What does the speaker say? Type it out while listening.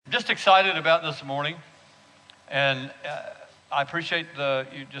just excited about this morning, and I appreciate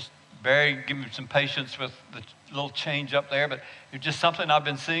you just, Barry, give me some patience with the little change up there, but it's just something I've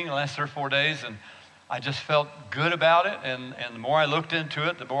been seeing the last 3 or 4 days, and I just felt good about it, and the more I looked into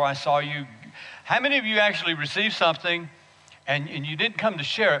it, the more I saw you. How many of you actually received something, and you didn't come to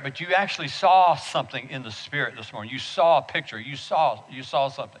share it, but you actually saw something in the Spirit this morning? You saw a picture. You saw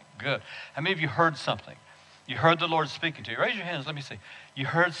something. Good. How many of you heard something? You heard the Lord speaking to you. Raise your hands. Let me see. You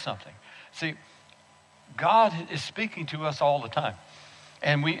heard something. See, God is speaking to us all the time,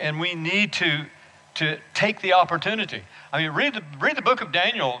 and we need to take the opportunity. I mean, read the book of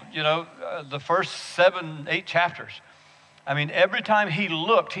Daniel. You know, the first 7, 8 chapters. I mean, every time he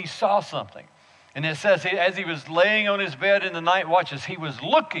looked, he saw something. And it says, as he was laying on his bed in the night watches, he was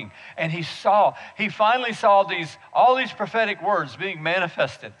looking, and he finally saw all these prophetic words being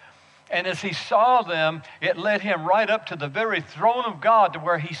manifested. And as he saw them, it led him right up to the very throne of God, to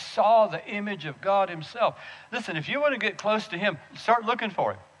where he saw the image of God himself. Listen, if you want to get close to him, start looking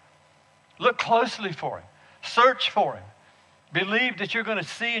for him. Look closely for him. Search for him. Believe that you're going to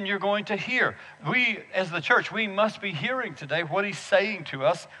see and you're going to hear. We, as the church, we must be hearing today what he's saying to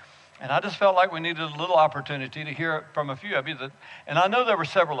us. And I just felt like we needed a little opportunity to hear it from a few of you. And I know there were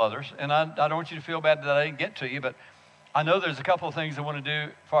several others, and I don't want you to feel bad that I didn't get to you, but I know there's a couple of things I want to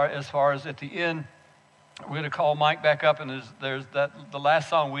do as far as at the end. We're going to call Mike back up, and there's the last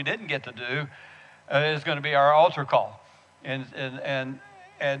song we didn't get to do is going to be our altar call. And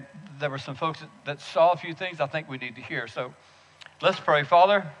there were some folks that saw a few things I think we need to hear. So let's pray.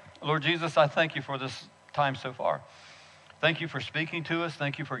 Father, Lord Jesus, I thank you for this time so far. Thank you for speaking to us.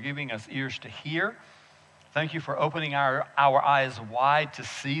 Thank you for giving us ears to hear. Thank you for opening our eyes wide to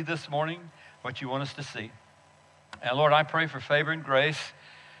see this morning what you want us to see. And Lord, I pray for favor and grace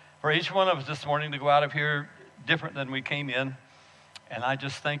for each one of us this morning to go out of here different than we came in. And I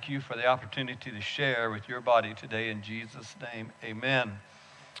just thank you for the opportunity to share with your body today in Jesus' name. Amen.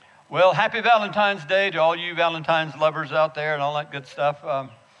 Well, happy Valentine's Day to all you Valentine's lovers out there and all that good stuff.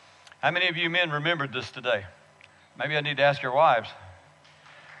 How many of you men remembered this today? Maybe I need to ask your wives.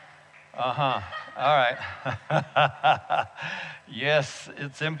 All right. Yes,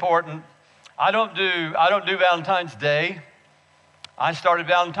 it's important. I don't do Valentine's Day. I started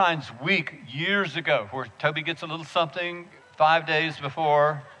Valentine's week years ago, where Toby gets a little something 5 days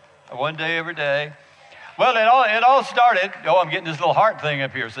before, 1 day every day. Well, it all started. Oh, I'm getting this little heart thing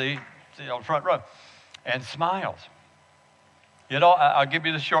up here. See on the front row, and smiles. I'll give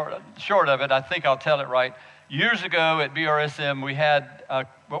you the short of it. I think I'll tell it right. Years ago at BRSM, we had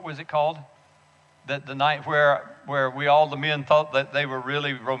what was it called? The night where all the men thought that they were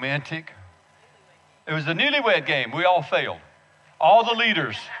really romantic. It was the newlywed game. We all failed. All the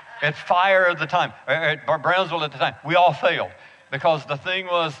leaders at Fire at the time, at Brownsville at the time, we all failed because the thing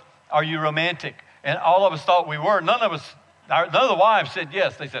was, are you romantic? And all of us thought we were. None of the wives said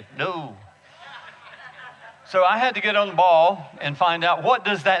yes. They said no. So I had to get on the ball and find out, what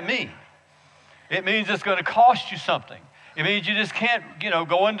does that mean? It means it's going to cost you something. It means you just can't,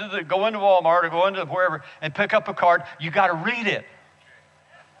 go into Walmart or go into wherever and pick up a card. You got to read it.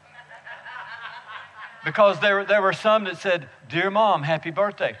 Because there were some that said, "Dear Mom, happy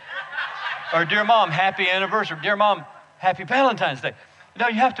birthday." Or "Dear Mom, happy anniversary." "Dear Mom, happy Valentine's Day." No,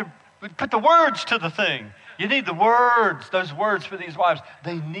 you have to put the words to the thing. You need the words, those words for these wives.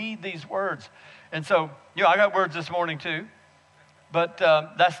 They need these words. And so, I got words this morning too. But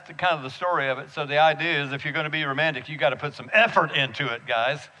that's kind of the story of it. So the idea is, if you're going to be romantic, you got to put some effort into it,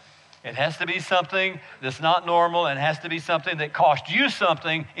 guys. It has to be something that's not normal, and it has to be something that costs you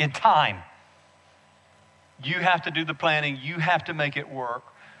something in time. You have to do the planning. You have to make it work.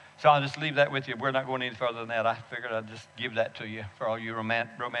 So I'll just leave that with you. We're not going any further than that. I figured I'd just give that to you for all you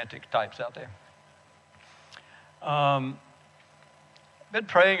romantic types out there. Been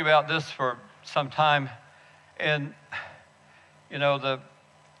praying about this for some time, and I'm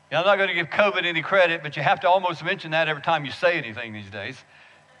not going to give COVID any credit, but you have to almost mention that every time you say anything these days,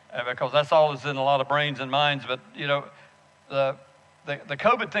 because that's all that's in a lot of brains and minds. But the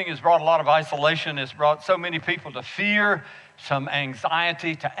COVID thing has brought a lot of isolation. It's brought so many people to fear, some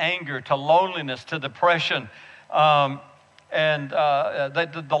anxiety, to anger, to loneliness, to depression, and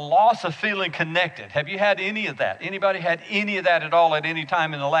the loss of feeling connected. Have you had any of that? Anybody had any of that at all at any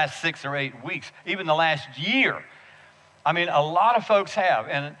time in the last 6 or 8 weeks, even the last year? I mean, a lot of folks have.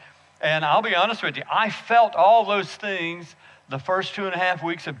 And I'll be honest with you, I felt all those things the first 2.5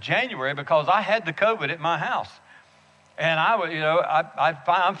 weeks of January because I had the COVID at my house. And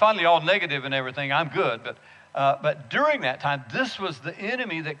I'm finally all negative and everything. I'm good. But during that time, this was the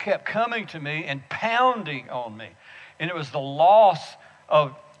enemy that kept coming to me and pounding on me. And it was the loss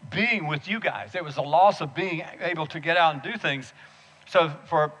of being with you guys. It was a loss of being able to get out and do things. So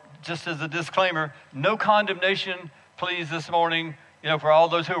just as a disclaimer, no condemnation, please, this morning. For all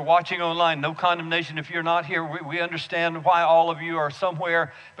those who are watching online, no condemnation if you're not here. We understand why all of you are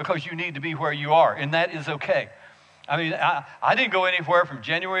somewhere, because you need to be where you are, and that is okay. I mean, I didn't go anywhere from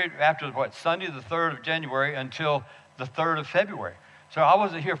January, after Sunday the 3rd of January until the 3rd of February. So I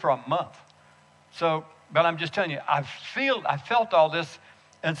wasn't here for a month. But I'm just telling you, I felt all this.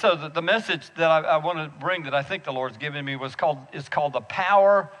 And so the message that I want to bring, that I think the Lord's given me, is called the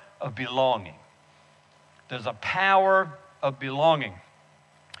power of belonging. There's a power of belonging.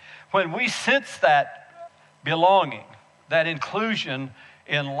 When we sense that belonging, that inclusion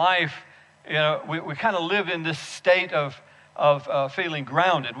in life, we kind of live in this state of feeling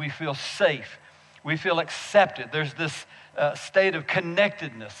grounded. We feel safe. We feel accepted. There's this state of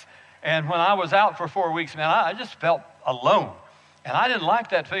connectedness. And when I was out for 4 weeks, man, I just felt alone. And I didn't like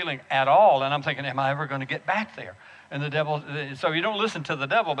that feeling at all. And I'm thinking, am I ever going to get back there? And the devil, so you don't listen to the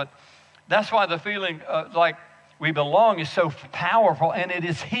devil, but that's why the feeling like we belong is so powerful, and it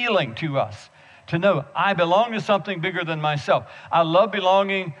is healing to us to know I belong to something bigger than myself. I love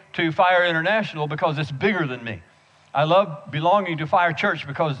belonging to Fire International because it's bigger than me. I love belonging to Fire Church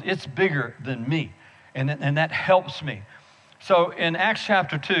because it's bigger than me, and that helps me. So in Acts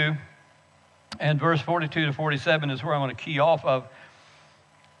chapter 2 and verse 42 to 47 is where I want to key off of.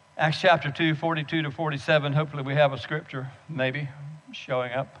 Acts chapter 2, 42 to 47. Hopefully we have a scripture maybe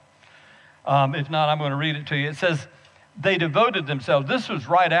showing up. If not, I'm going to read it to you. It says, they devoted themselves. This was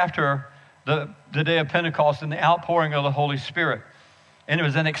right after the day of Pentecost and the outpouring of the Holy Spirit. And it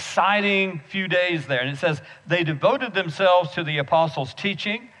was an exciting few days there. And it says, they devoted themselves to the apostles'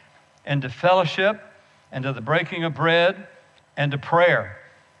 teaching and to fellowship and to the breaking of bread and to prayer.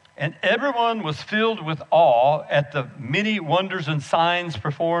 And everyone was filled with awe at the many wonders and signs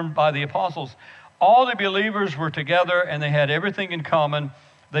performed by the apostles. All the believers were together, and they had everything in common.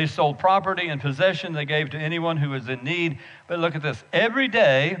 They sold property and possession they gave to anyone who was in need. But look at this. Every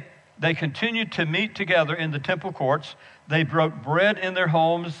day they continued to meet together in the temple courts. They broke bread in their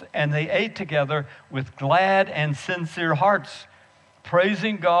homes, and they ate together with glad and sincere hearts,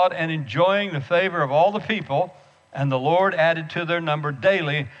 praising God and enjoying the favor of all the people. And the Lord added to their number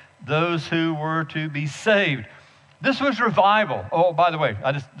daily those who were to be saved. This was revival. Oh, by the way,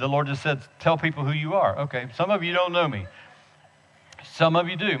 the Lord just said, tell people who you are. Okay, some of you don't know me. Some of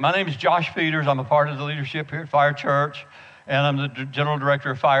you do. My name is Josh Peters. I'm a part of the leadership here at Fire Church, and I'm the General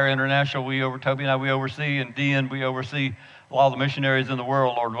Director of Fire International. Toby and I, we oversee, and Dean, we oversee a lot of the missionaries in the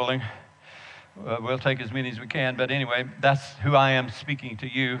world, Lord willing. We'll take as many as we can, but anyway, that's who I am speaking to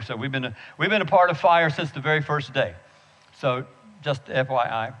you. So we've been a part of Fire since the very first day. So just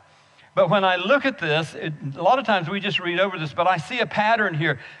FYI. But when I look at this, a lot of times we just read over this, but I see a pattern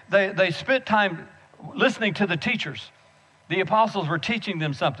here. They spent time listening to the teachers. The apostles were teaching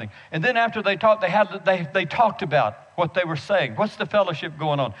them something. And then after they taught, they talked about what they were saying. What's the fellowship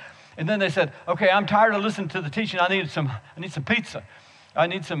going on? And then they said, okay, I'm tired of listening to the teaching. I need some pizza. I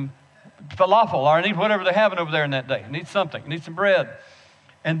need some falafel, or I need whatever they're having over there in that day. I need something. I need some bread.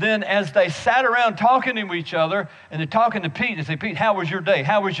 And then as they sat around talking to each other, and they're talking to Pete, they say, Pete, how was your day?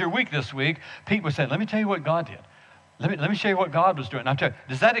 How was your week this week? Pete was saying, let me tell you what God did. Let me show you what God was doing. I'm telling you,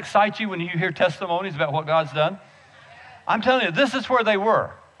 does that excite you when you hear testimonies about what God's done? I'm telling you, this is where they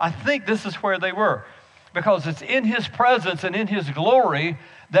were. I think this is where they were, because it's in His presence and in His glory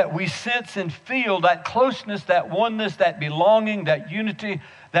that we sense and feel that closeness, that oneness, that belonging, that unity,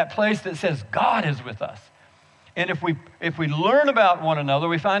 that place that says God is with us. And if we learn about one another,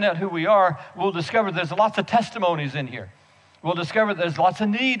 we find out who we are, we'll discover there's lots of testimonies in here. We'll discover there's lots of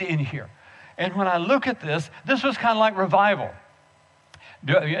need in here. And when I look at this was kind of like revival.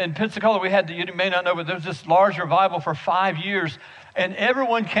 In Pensacola, you may not know, but there was this large revival for 5 years. And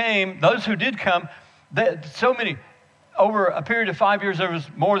everyone came, those who did come, over a period of 5 years, there was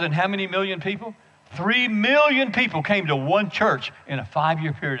more than how many million people? 3 million people came to one church in a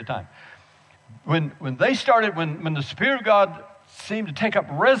 5-year period of time. When they started, when the Spirit of God seemed to take up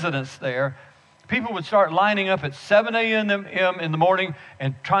residence there, people would start lining up at 7 a.m. in the morning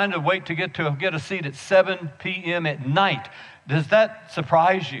and trying to wait to get a seat at 7 p.m. at night. Does that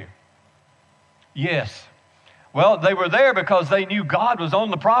surprise you? Yes. Well, they were there because they knew God was on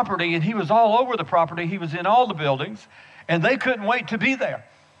the property, and He was all over the property. He was in all the buildings, and they couldn't wait to be there.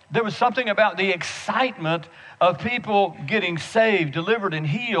 There was something about the excitement of people getting saved, delivered, and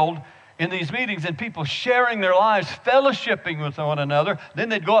healed in these meetings, and people sharing their lives, fellowshipping with one another. Then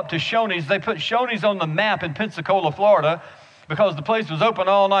they'd go up to Shoney's. They put Shoney's on the map in Pensacola, Florida, because the place was open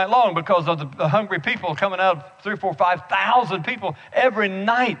all night long because of the hungry people coming out, 3, 4, 5,000 people every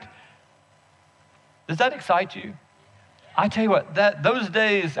night. Does that excite you? I tell you what, those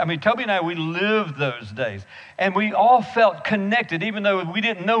days, Toby and I, we lived those days. And we all felt connected, even though we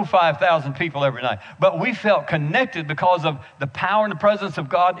didn't know 5,000 people every night. But we felt connected because of the power and the presence of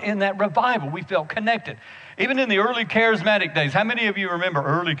God in that revival. We felt connected. Even in the early charismatic days. How many of you remember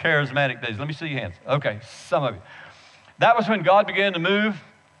early charismatic days? Let me see your hands. Okay, some of you. That was when God began to move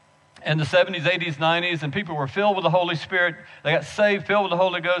in the 70s, 80s, 90s, and people were filled with the Holy Spirit. They got saved, filled with the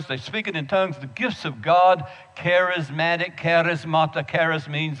Holy Ghost. They speaking in tongues, the gifts of God, charismatic, charismata. Charis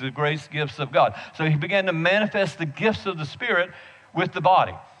means the grace gifts of God. So he began to manifest the gifts of the Spirit with the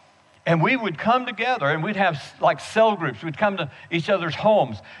body. And we would come together, and we'd have like cell groups. We'd come to each other's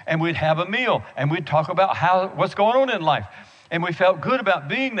homes, and we'd have a meal, and we'd talk about what's going on in life. And we felt good about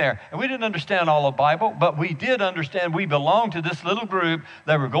being there. And we didn't understand all of the Bible, but we did understand we belonged to this little group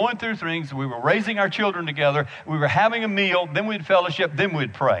that were going through things. We were raising our children together. We were having a meal. Then we'd fellowship. Then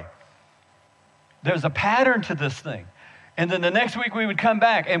we'd pray. There's a pattern to this thing. And then the next week we would come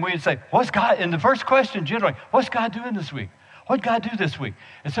back and we'd say, what's God? And the first question generally, what's God doing this week? What did God do this week?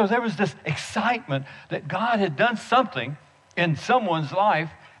 And so there was this excitement that God had done something in someone's life,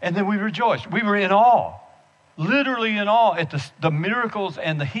 and then we rejoiced. We were in awe. Literally in awe at the miracles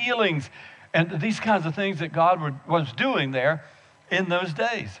and the healings and these kinds of things that God was doing there in those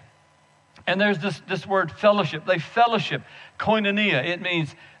days. And there's this word fellowship. They fellowship. Koinonia. It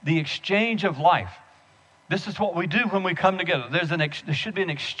means the exchange of life. This is what we do when we come together. There should be an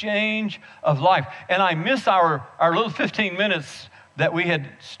exchange of life. And I miss our little 15 minutes that we had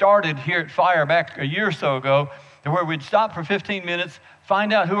started here at Fire back a year or so ago, where we'd stop for 15 minutes,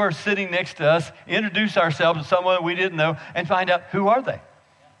 find out who are sitting next to us, introduce ourselves to someone we didn't know, and find out who are they?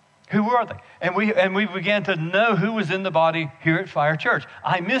 Who are they? And we began to know who was in the body here at Fire Church.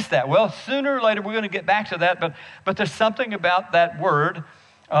 I missed that. Well, sooner or later we're going to get back to that, but there's something about that word,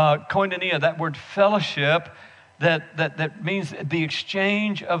 koinonia, that word fellowship, that means the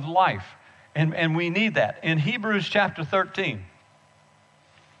exchange of life. And we need that. In Hebrews chapter 13.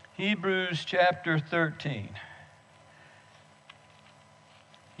 Hebrews chapter 13.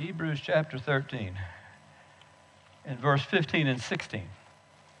 Hebrews chapter 13 and verse 15 and 16.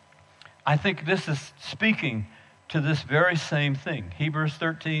 I think this is speaking to this very same thing. Hebrews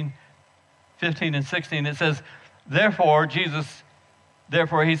 13, 15 and 16. It says, therefore, he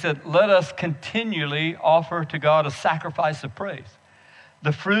said, let us continually offer to God a sacrifice of praise,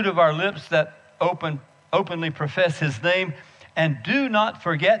 the fruit of our lips that openly profess his name, and do not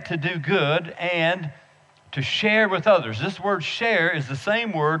forget to do good and to share with others. This word share is the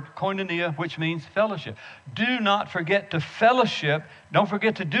same word, koinonia, which means fellowship. Do not forget to fellowship. Don't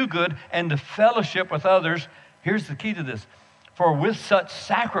forget to do good and to fellowship with others. Here's the key to this. For with such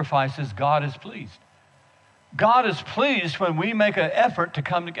sacrifices, God is pleased. God is pleased when we make an effort to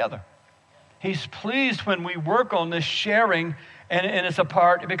come together. He's pleased when we work on this sharing, and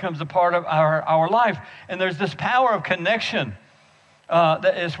it becomes a part of our life. And there's this power of connection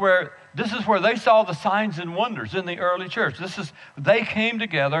this is where they saw the signs and wonders in the early church. They came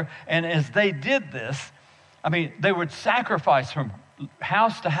together, and as they did this, they would sacrifice from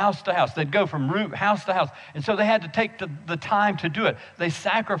house to house to house. They'd go from house to house. And so they had to take the time to do it. They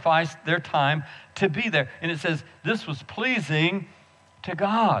sacrificed their time to be there. And it says this was pleasing to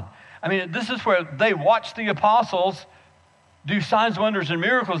God. This is where they watched the apostles do signs, wonders, and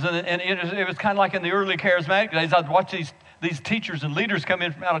miracles. And it was kind of like in the early charismatic days. I'd watch these teachers and leaders come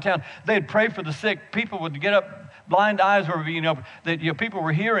in from out of town. They'd pray for the sick. People would get up, blind eyes were being opened. People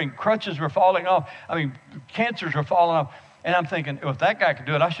were hearing, crutches were falling off. Cancers were falling off. And I'm thinking, if that guy could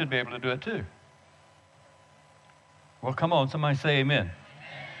do it, I should be able to do it too. Well, come on, somebody say amen.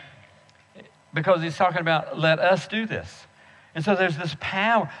 Because he's talking about, let us do this. And so there's this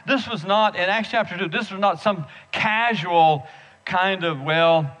power. This was not, in Acts chapter 2, this was not some casual kind of,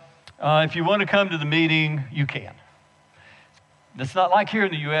 if you want to come to the meeting, you can. It's not like here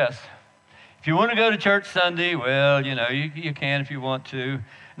in the U.S. If you want to go to church Sunday, you can if you want to.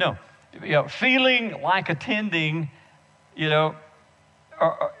 No, feeling like attending, they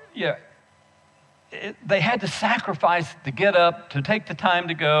had to sacrifice to get up, to take the time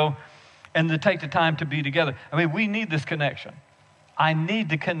to go, and to take the time to be together. We need this connection. I need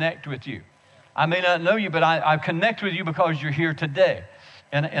to connect with you. I may not know you, but I connect with you because you're here today,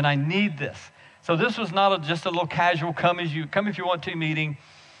 and I need this. So this was not just a little casual come if you want to meeting.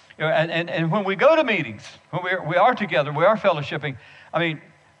 And when we go to meetings, when we are together, we are fellowshipping,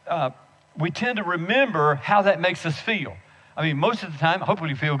 we tend to remember how that makes us feel. Most of the time, hopefully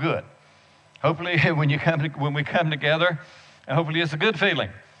you feel good. Hopefully when we come together, And hopefully it's a good feeling.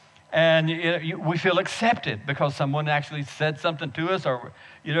 And we feel accepted because someone actually said something to us, or,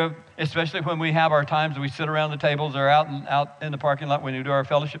 especially when we have our times we sit around the tables or out in the parking lot when we do our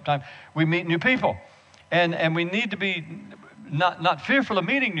fellowship time, we meet new people. And we need to be not fearful of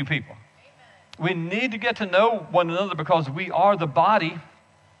meeting new people. We need to get to know one another because we are the body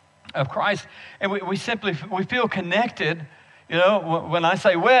of Christ. And we feel connected. When I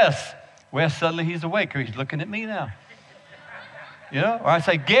say Wes, suddenly he's awake, or he's looking at me now. Or I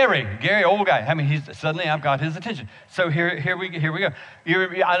say Gary, old guy. I mean, suddenly I've got his attention. So here we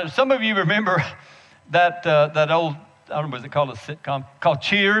go. Some of you remember that old, I don't know, was it called a sitcom called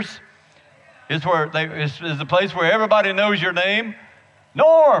Cheers? It's the place where everybody knows your name.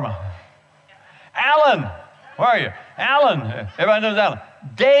 Norm, Alan, where are you? Alan, everybody knows Alan.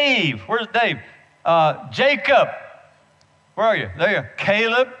 Dave, where's Dave? Jacob, where are you? There you are.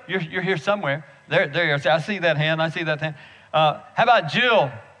 Caleb, you're here somewhere. There you are. I see that hand. How about Jill?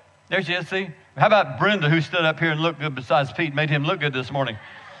 There she is, see? How about Brenda, who stood up here and looked good besides Pete, made him look good this morning?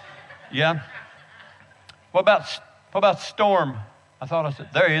 Yeah? What about Storm? I thought I said,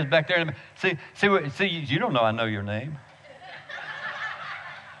 there he is back there. See, you don't know I know your name.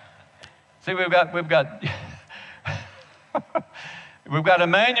 See, we've got we've got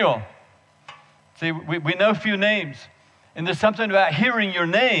Emmanuel. See, we know a few names. And there's something about hearing your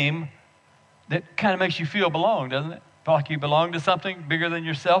name that kind of makes you feel belong, doesn't it? Feel like you belong to something bigger than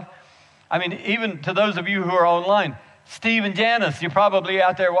yourself. I mean, even to those of you who are online, Steve and Janice, you're probably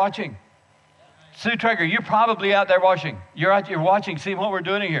out there watching. Sue Traeger, you're probably out there watching. You're watching, seeing what we're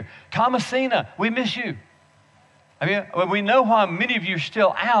doing here. Thomasina, we miss you. I mean, we know why many of you are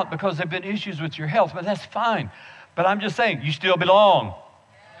still out because there have been issues with your health, but that's fine. But I'm just saying, you still belong.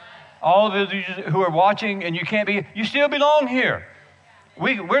 All of you who are watching and you can't be, you still belong here.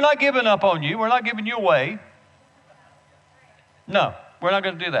 We're not giving up on you. We're not giving you away. No, we're not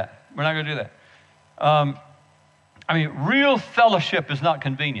going to do that. We're not going to do that. Real fellowship is not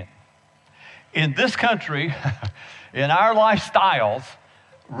convenient. In this country, in our lifestyles,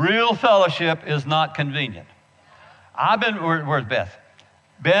 real fellowship is not convenient. Where's Beth?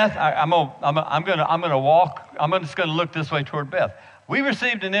 Beth, I'm gonna walk. I'm just gonna look this way toward Beth. We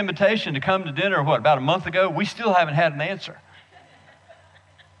received an invitation to come to dinner, about a month ago? We still haven't had an answer.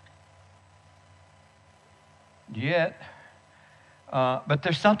 Yet. But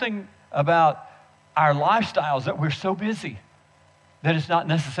there's something about our lifestyles that we're so busy that it's not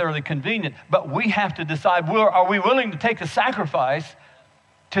necessarily convenient. But we have to decide, are we willing to take the sacrifice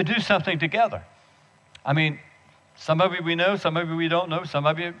to do something together? I mean, some of you we know, some of you we don't know, some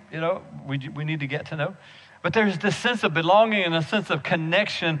of you, we need to get to know. But there's this sense of belonging and a sense of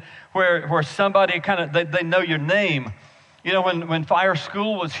connection where somebody they know your name. When Fire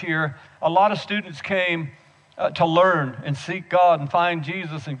School was here, a lot of students came to learn and seek God and find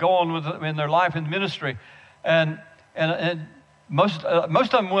Jesus and go on with it in their life in ministry. And most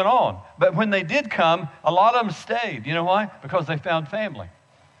of them went on. But when they did come, a lot of them stayed. You know why? Because they found family.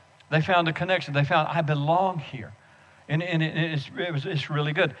 They found a connection. They found, I belong here. And it's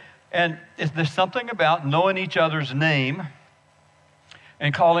really good. And there's something about knowing each other's name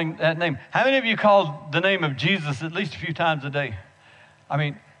and calling that name. How many of you called the name of Jesus at least a few times a day? I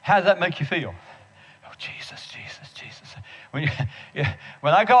mean, how does that make you feel? Oh, Jesus, Jesus, Jesus.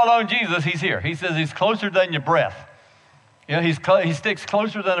 When I call on Jesus, he's here. He says he's closer than your breath. He sticks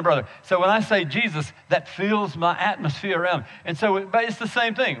closer than a brother. So when I say Jesus, that fills my atmosphere around. And so, but it's the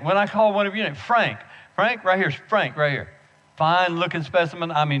same thing. When I call one of you, Frank right here, Frank right here. Fine looking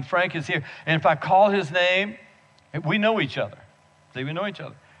specimen. I mean, Frank is here. And if I call his name, we know each other. See, we know each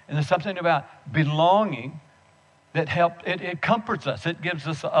other. And there's something about belonging that it comforts us. It gives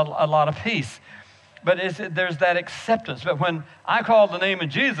us a lot of peace. But there's that acceptance. But when I call the name of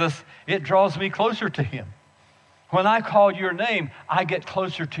Jesus, it draws me closer to him. When I call your name, I get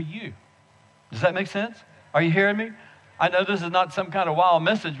closer to you. Does that make sense? Are you hearing me? I know this is not some kind of wild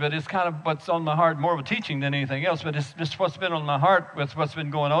message, but it's kind of what's on my heart, more of a teaching than anything else, but it's just what's been on my heart with what's been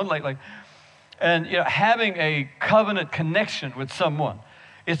going on lately. And having a covenant connection with someone,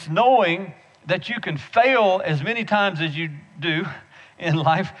 it's knowing that you can fail as many times as you do in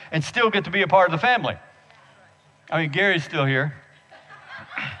life and still get to be a part of the family. I mean, Gary's still here.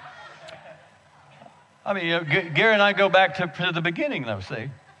 I mean, Gary and I go back to the beginning, though, see.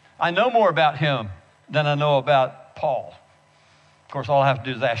 I know more about him than I know about Paul. Of course, all I have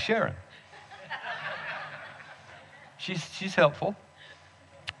to do is ask Sharon. She's helpful.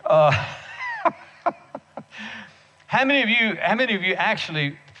 How many of you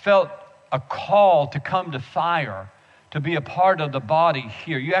actually felt a call to come to Fire, to be a part of the body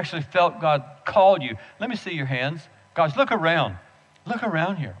here? You actually felt God call you. Let me see your hands. Gosh, look around. Look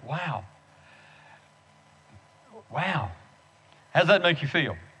around here. Wow. Wow. How does that make you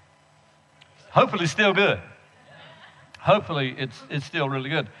feel? Hopefully still good. Hopefully it's still really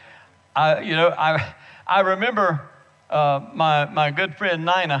good. I remember my good friend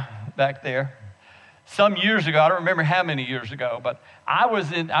Nina back there some years ago. I don't remember how many years ago, but I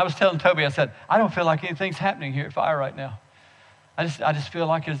was telling Toby, I said, I don't feel like anything's happening here at Fire right now. I just feel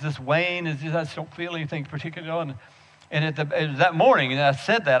like it's this wane. I just don't feel anything particularly on. And it was that morning, and I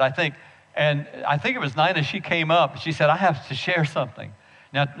said that, I think it was Nina. She came up. She said, I have to share something.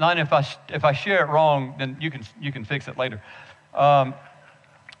 Now, Nina, if I share it wrong, then you can fix it later.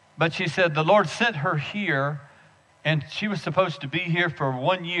 But she said the Lord sent her here, and she was supposed to be here for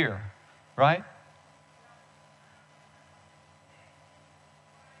 1 year, right?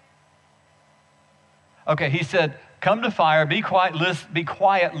 Okay, he said, come to Fire, be quiet,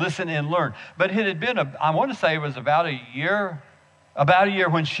 listen, and learn. But it had been, I want to say it was about a year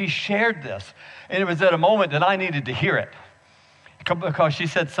when she shared this. And it was at a moment that I needed to hear it. Because she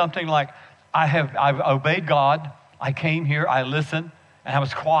said something like, I've obeyed God, I came here, I listened, and I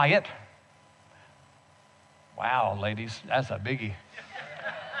was quiet. Wow, ladies, that's a biggie.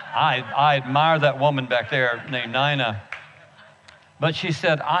 I admire that woman back there named Nina. But she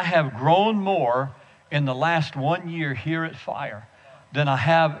said, I have grown more in the last 1 year here at Fire than I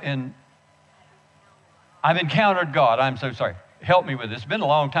have I've encountered God. I'm so sorry. Help me with this. It's been a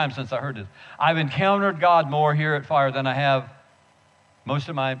long time since I heard this. I've encountered God more here at Fire than I have most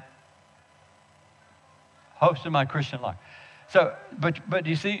of my Christian life. So, but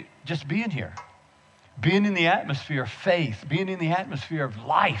you see, just being here, being in the atmosphere of faith, being in the atmosphere of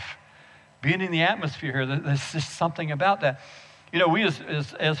life, being in the atmosphere here, there's just something about that. You know, we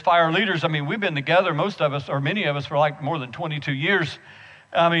as Fire leaders, I mean, we've been together, most of us, or many of us, for like more than 22 years.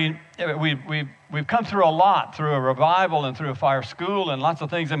 I mean, we've come through a lot, through a revival and through a Fire school and lots of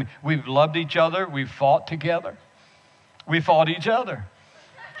things. I mean, we've loved each other. We've fought together. We fought each other.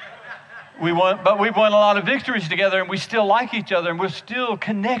 But we've won a lot of victories together, and we still like each other, and we're still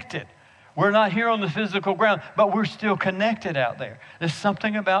connected. We're not here on the physical ground, but we're still connected out there. There's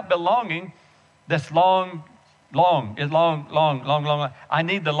something about belonging that's long. I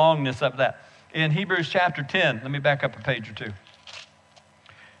need the longness of that. In Hebrews chapter 10, let me back up a page or two.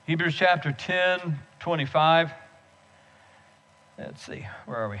 Hebrews chapter 10, 25. Let's see,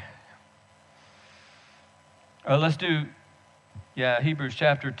 where are we? Let's do, Hebrews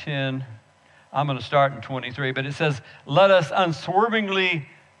chapter 10. I'm going to start in 23, but it says, let us unswervingly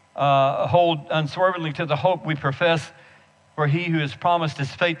hold unswervingly to the hope we profess, for he who has promised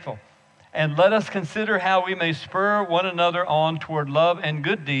is faithful. And let us consider how we may spur one another on toward love and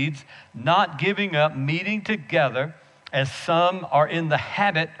good deeds, not giving up meeting together, as some are in the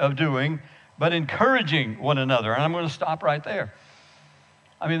habit of doing, but encouraging one another. And I'm going to stop right there.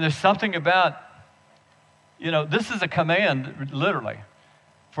 I mean, there's something about, this is a command, literally,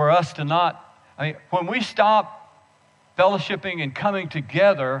 for us to not, when we stop fellowshipping and coming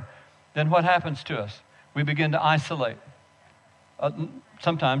together, then what happens to us? We begin to isolate.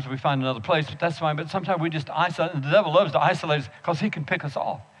 Sometimes we find another place, but that's fine. But sometimes we just isolate. And the devil loves to isolate us because he can pick us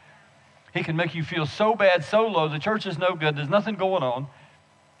off. He can make you feel so bad, so low. The church is no good. There's nothing going on.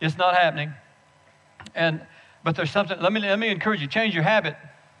 It's not happening. But there's something. Let me encourage you. Change your habit.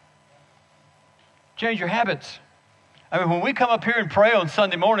 Change your habits. I mean, when we come up here and pray on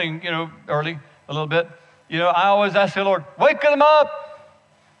Sunday morning, early a little bit, I always ask the Lord, wake them up,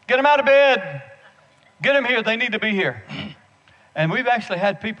 get them out of bed, get them here. They need to be here. And we've actually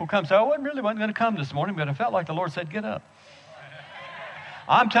had people come say, I wasn't going to come this morning, but I felt like the Lord said, get up.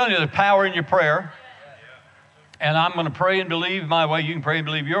 I'm telling you, there's power in your prayer. And I'm going to pray and believe my way. You can pray and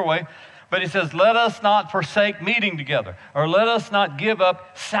believe your way. But he says, let us not forsake meeting together, or let us not give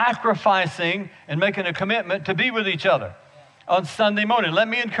up sacrificing and making a commitment to be with each other on Sunday morning. Let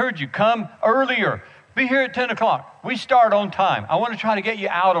me encourage you, come earlier. Be here at 10 o'clock. We start on time. I want to try to get you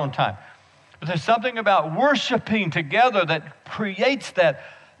out on time. But there's something about worshiping together that creates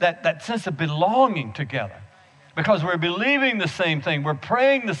that sense of belonging together. Because we're believing the same thing. We're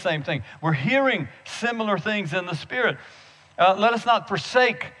praying the same thing. We're hearing similar things in the Spirit. Let us not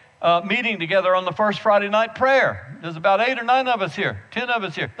forsake meeting together on the first Friday night prayer. There's about 8 or 9 of us here, 10 of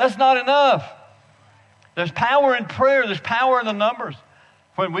us here. That's not enough. There's power in prayer. There's power in the numbers.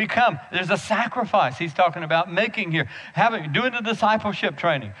 When we come, there's a sacrifice he's talking about making here, doing the discipleship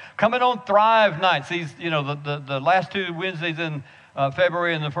training, coming on Thrive nights. These, the last 2 Wednesdays in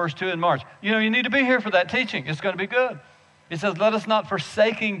February and the first 2 in March. You need to be here for that teaching. It's going to be good. It says, let us not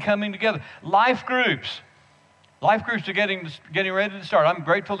forsaking coming together. Life groups. Life groups are getting ready to start. I'm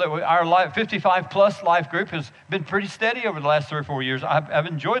grateful that our 55-plus life group has been pretty steady over the last 3 or 4 years. I've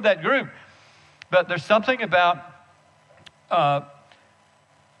enjoyed that group. But there's something about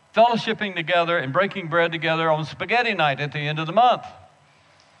fellowshipping together and breaking bread together on spaghetti night at the end of the month.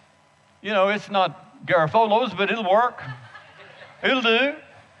 You know, it's not Garofalo's, but it'll work. It'll do.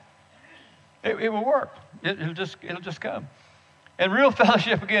 It will work. It'll just come. And real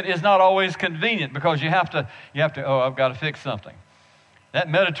fellowship, again, is not always convenient because you have to, I've got to fix something. That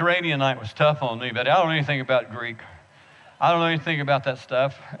Mediterranean night was tough on me, but I don't know anything about Greek. I don't know anything about that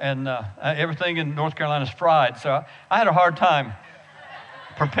stuff. And everything in North Carolina is fried. So I had a hard time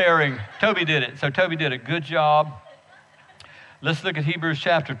preparing. Toby did it. So Toby did a good job. Let's look at Hebrews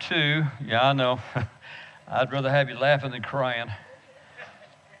chapter 2. Yeah, I know. I'd rather have you laughing than crying.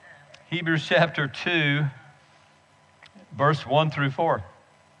 Hebrews chapter 2, verse 1 through 4.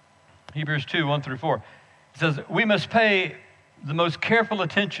 Hebrews 2, 1 through 4. It says, we must pay the most careful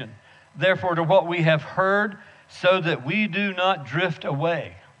attention, therefore, to what we have heard, so that we do not drift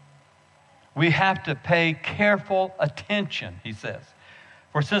away. We have to pay careful attention, he says.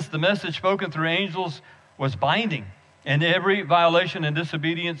 For since the message spoken through angels was binding, and every violation and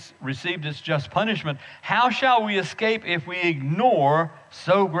disobedience received its just punishment, how shall we escape if we ignore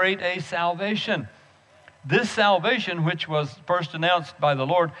so great a salvation? This salvation, which was first announced by the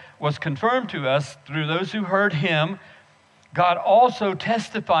Lord, was confirmed to us through those who heard him. God also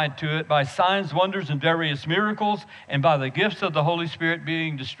testified to it by signs, wonders, and various miracles, and by the gifts of the Holy Spirit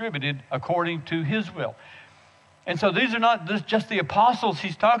being distributed according to his will. And so these are not just the apostles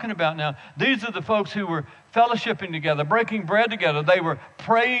he's talking about now. These are the folks who were fellowshipping together, breaking bread together. They were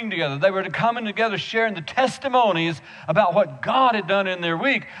praying together. They were coming together, sharing the testimonies about what God had done in their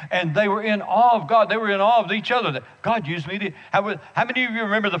week. And they were in awe of God. They were in awe of each other. That God used me to. How many of you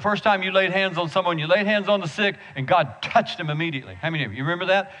remember the first time you laid hands on someone? You laid hands on the sick and God touched them immediately. How many of you remember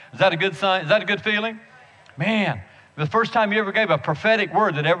that? Is that a good sign? Is that a good feeling? Man, the first time you ever gave a prophetic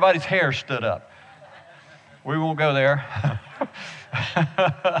word that everybody's hair stood up. We won't go there.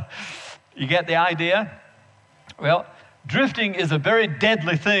 You get the idea? Well, drifting is a very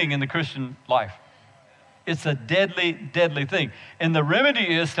deadly thing in the Christian life. It's a deadly, deadly thing. And the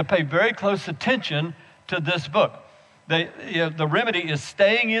remedy is to pay very close attention to this book. The remedy is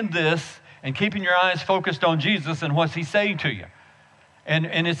staying in this and keeping your eyes focused on Jesus and what's he saying to you.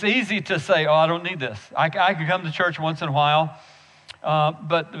 And it's easy to say, oh, I don't need this. I can come to church once in a while.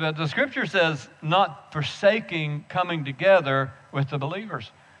 But the scripture says not forsaking coming together with the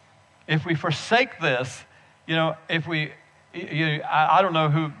believers. If we forsake this, I don't know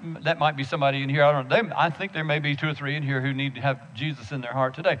who, that might be somebody in here. I think there may be 2 or 3 in here who need to have Jesus in their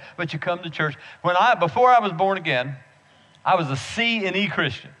heart today. But you come to church. Before I was born again, I was a C and E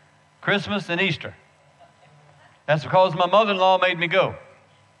Christian, Christmas and Easter. That's because my mother-in-law made me go.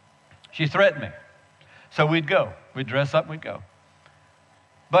 She threatened me. So we'd go. We'd dress up and we'd go.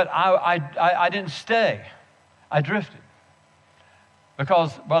 But I didn't stay. I drifted.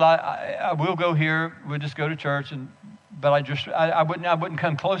 Because, I will go here, we'll just go to church, but I wouldn't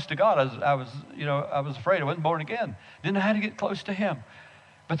come close to God. I was afraid. I wasn't born again. Didn't know how to get close to him.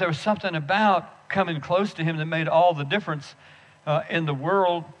 But there was something about coming close to him that made all the difference in the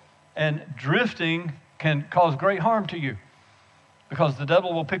world. And drifting can cause great harm to you because the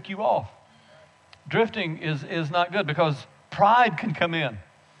devil will pick you off. Drifting is not good because pride can come in.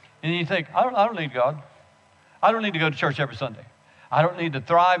 And you think, I don't need God. I don't need to go to church every Sunday. I don't need the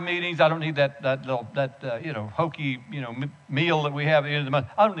Thrive meetings. I don't need that hokey, meal that we have at the end of the month.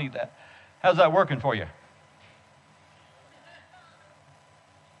 I don't need that. How's that working for you?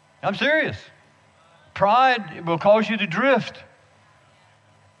 I'm serious. Pride will cause you to drift.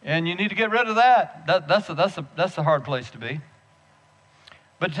 And you need to get rid of that. That's a hard place to be.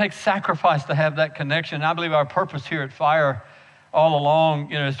 But it takes sacrifice to have that connection. I believe our purpose here at Fire all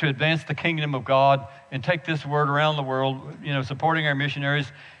along, is to advance the kingdom of God and take this word around the world, supporting our missionaries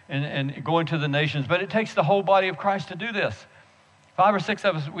and going to the nations. But it takes the whole body of Christ to do this. 5 or 6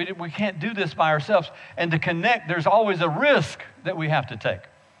 of us, we can't do this by ourselves. And to connect, there's always a risk that we have to take.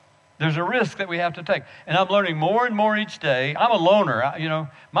 There's a risk that we have to take. And I'm learning more and more each day. I'm a loner.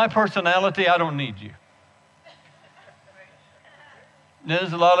 My personality, I don't need you.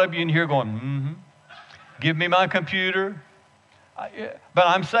 There's a lot of you in here going, give me my computer. But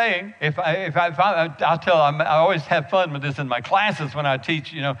I'm saying, I always have fun with this in my classes when I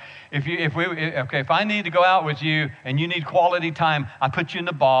teach. If I need to go out with you and you need quality time, I put you in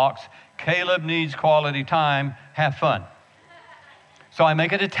the box. Caleb needs quality time. Have fun. So I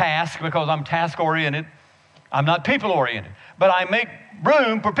make it a task because I'm task-oriented. I'm not people-oriented. But I make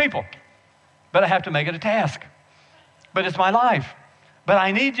room for people. But I have to make it a task. but it's my life. But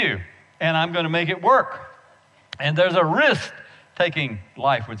I need you, and I'm going to make it work. And there's a risk taking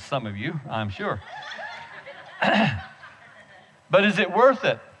life with some of you, I'm sure. But is it worth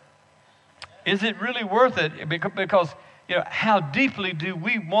it? Is it really worth it? Because, how deeply do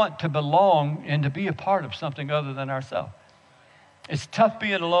we want to belong and to be a part of something other than ourselves? It's tough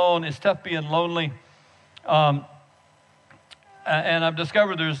being alone. It's tough being lonely. And I've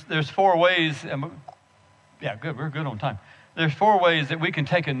discovered there's 4 ways. Good. We're good on time. There's 4 ways that we can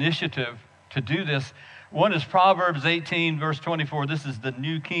take initiative to do this. One is Proverbs 18, verse 24. This is the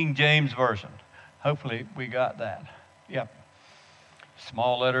New King James Version. Hopefully we got that. Yep.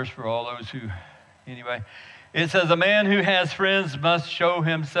 Small letters for all those who, anyway. It says, a man who has friends must show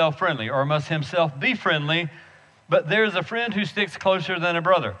himself friendly, or must himself be friendly, but there's a friend who sticks closer than a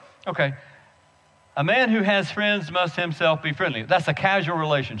brother. Okay. A man who has friends must himself be friendly. That's a casual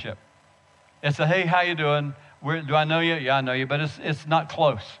relationship. It's a, hey, how you doing? Do I know you? Yeah, I know you, but it's not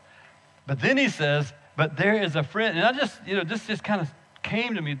close. But then he says, but there is a friend, and I just, this just kind of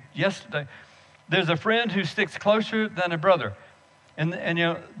came to me yesterday. There's a friend who sticks closer than a brother. And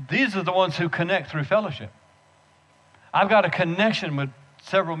these are the ones who connect through fellowship. I've got a connection with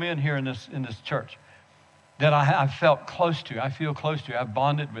several men here in this church that I felt close to. I feel close to. I've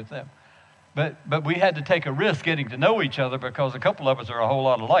bonded with them. But we had to take a risk getting to know each other because a couple of us are a whole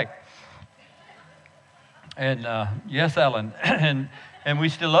lot alike. And yes, Ellen, and we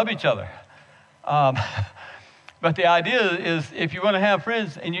still love each other. But the idea is, if you want to have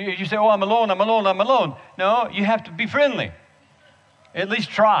friends and you say, oh, I'm alone. No, you have to be friendly. At least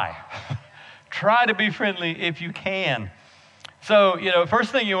try. Try to be friendly if you can. So,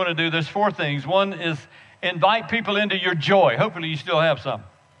 first thing you want to do, there's 4 things. One is invite people into your joy. Hopefully you still have some.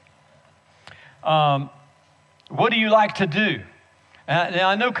 What do you like to do? Now,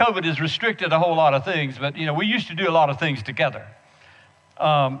 I know COVID has restricted a whole lot of things, but, we used to do a lot of things together.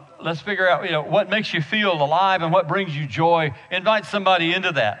 Let's figure out, what makes you feel alive and what brings you joy. Invite somebody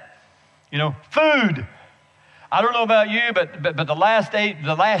into that. Food. I don't know about you, but the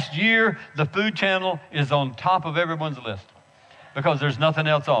last year, the Food Channel is on top of everyone's list because there's nothing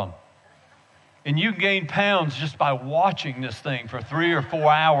else on. And you can gain pounds just by watching this thing for 3 or 4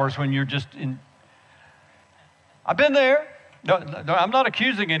 hours when you're just in. I've been there. No, I'm not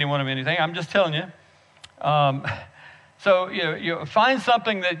accusing anyone of anything. I'm just telling you. So, you find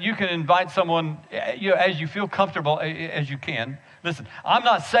something that you can invite someone, as you feel comfortable as you can. Listen, I'm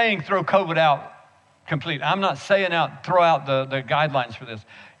not saying throw COVID out complete. I'm not saying throw out the guidelines for this.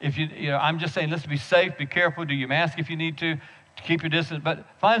 If I'm just saying let's be safe, be careful, do your mask if you need to keep your distance, but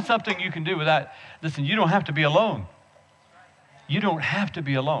find something you can do with that. Listen, you don't have to be alone. You don't have to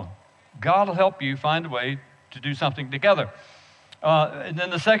be alone. God will help you find a way to do something together. And then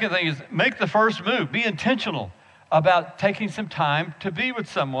the second thing is make the first move. Be intentional about taking some time to be with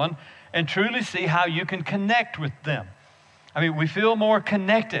someone and truly see how you can connect with them. We feel more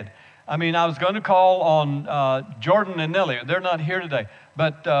connected. I was going to call on Jordan and Nellie. They're not here today,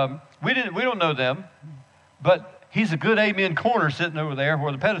 but we don't know them. But he's a good amen corner sitting over there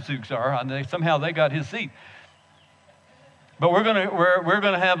where the Petitsuks are, and somehow they got his seat. But we're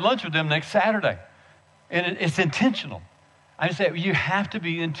gonna have lunch with them next Saturday, and it's intentional. I say you have to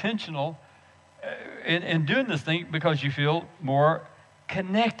be intentional in doing this thing because you feel more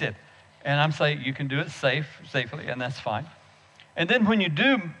connected. And I'm saying you can do it safely, and that's fine. And then when you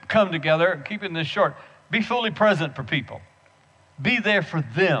do come together, keeping this short, be fully present for people. Be there for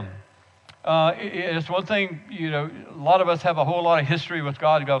them. It's one thing, a lot of us have a whole lot of history with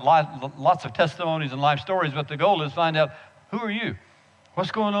God. We've got lots of testimonies and life stories, but the goal is to find out, who are you?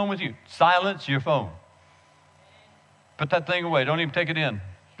 What's going on with you? Silence your phone. Put that thing away. Don't even take it in.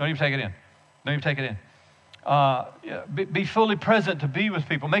 Be fully present to be with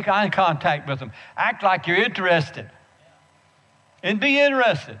people. Make eye contact with them. Act like you're interested. And be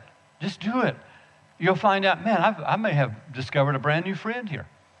interested. Just do it. You'll find out, man, I may have discovered a brand new friend here.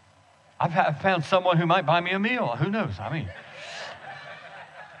 I've found someone who might buy me a meal. Who knows?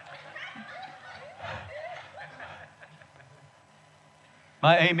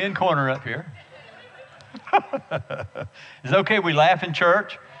 My amen corner up here. Is it okay we laugh in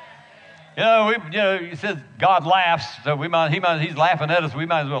church? He says God laughs, so he's laughing at us. We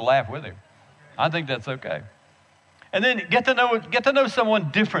might as well laugh with him. I think that's okay. And then get to know someone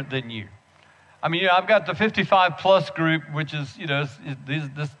different than you. I've got the 55 plus group, which is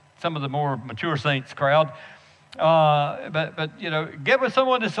this some of the more mature saints crowd. But get with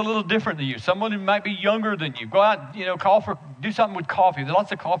someone that's a little different than you. Someone who might be younger than you. Go out, do something with coffee. There's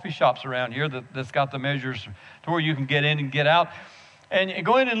lots of coffee shops around here that's got the measures to where you can get in and get out. And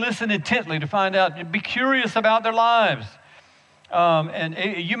go in and listen intently to find out. Be curious about their lives.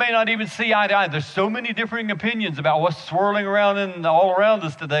 You may not even see eye to eye. There's so many differing opinions about what's swirling around all around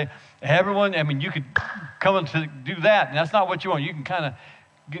us today. Everyone, you could come in to do that, and that's not what you want. You can kind of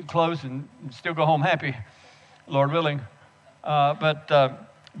get close and still go home happy, Lord willing. But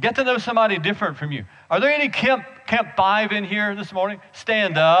get to know somebody different from you. Are there any Camp 5 in here this morning?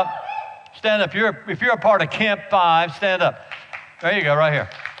 Stand up. Stand up. If you're a part of Camp 5, stand up. There you go, right here.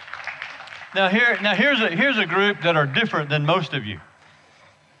 Now here's a group that are different than most of you.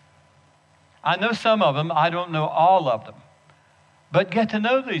 I know some of them. I don't know all of them. But get to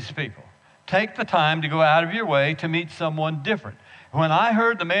know these people. Take the time to go out of your way to meet someone different. When I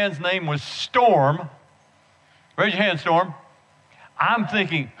heard the man's name was Storm, raise your hand, Storm. I'm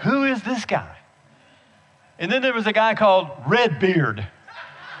thinking, who is this guy? And then there was a guy called Redbeard.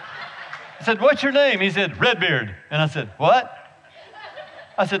 I said, what's your name? He said, Redbeard. And I said, what?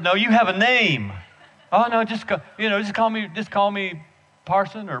 I said, no, you have a name. Oh, no, just call me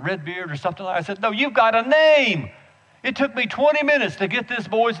Parson or Redbeard or something like that. I said, no, you've got a name. It took me 20 minutes to get this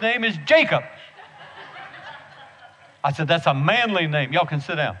boy's name is Jacob. I said, that's a manly name. Y'all can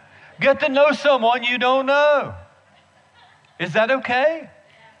sit down. Get to know someone you don't know. Is that okay?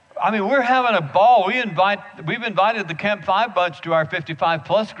 We're having a ball. We've invited the Camp 5 bunch to our 55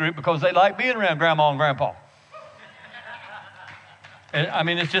 plus group because they like being around Grandma and Grandpa.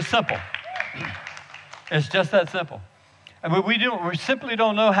 It's just simple. It's just that simple. We simply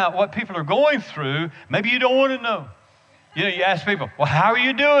don't know what people are going through. Maybe you don't want to know. You ask people, well, how are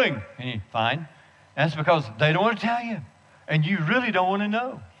you doing? And you, fine. And that's because they don't want to tell you. And you really don't want to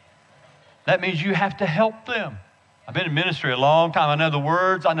know. That means you have to help them. I've been in ministry a long time. I know the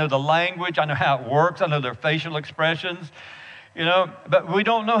words. I know the language. I know how it works. I know their facial expressions. But we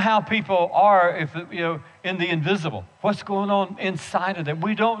don't know how people are in the invisible. What's going on inside of them?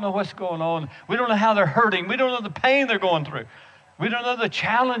 We don't know what's going on. We don't know how they're hurting. We don't know the pain they're going through. We don't know the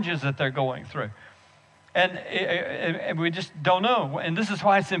challenges that they're going through. And we just don't know. And this is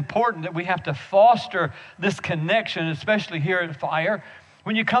why it's important that we have to foster this connection, especially here at Fire.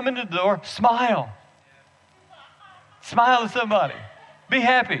 When you come into the door, smile. Smile at somebody. Be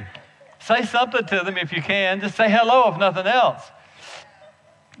happy. Say something to them if you can. Just say hello if nothing else.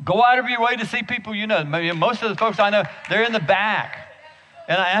 Go out of your way to see people you know. Most of the folks I know, they're in the back.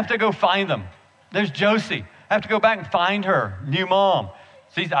 And I have to go find them. There's Josie. I have to go back and find her, new mom.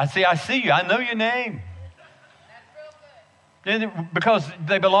 I see you. I know your name. Because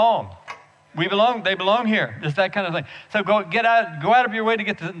they belong. They belong here. It's that kind of thing. So go out of your way to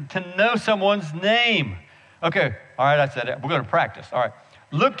get to know someone's name. Okay, all right, I said it. We're going to practice. All right.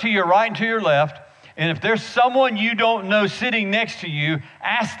 Look to your right and to your left, and if there's someone you don't know sitting next to you,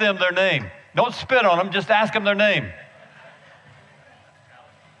 ask them their name. Don't spit on them, just ask them their name.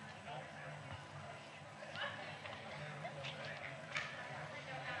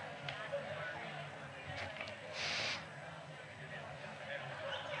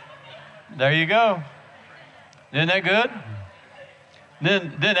 There you go. Isn't that good?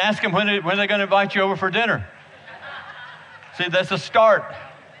 Then ask them when they're going to invite you over for dinner. See, that's a start.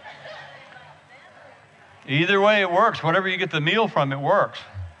 Either way, it works. Whatever you get the meal from, it works.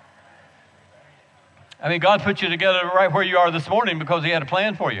 God put you together right where you are this morning because He had a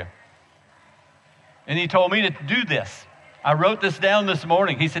plan for you. And He told me to do this. I wrote this down this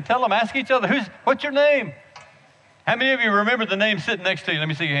morning. He said, tell them, ask each other, what's your name? How many of you remember the name sitting next to you? Let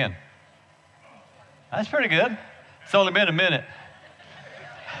me see your hand. That's pretty good. It's only been a minute.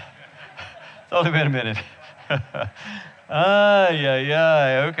 Okay.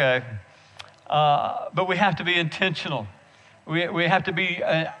 But we have to be intentional. We have to be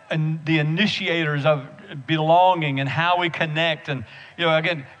the initiators of belonging and how we connect. And,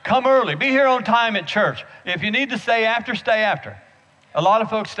 again, come early. Be here on time at church. If you need to stay after, stay after. A lot of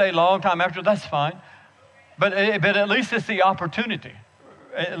folks stay a long time after. That's fine. But at least it's the opportunity.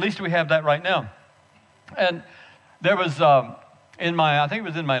 At least we have that right now. And there was, I think it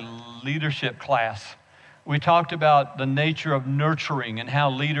was in my leadership class, we talked about the nature of nurturing and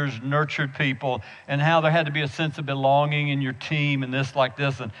how leaders nurtured people and how there had to be a sense of belonging in your team and this like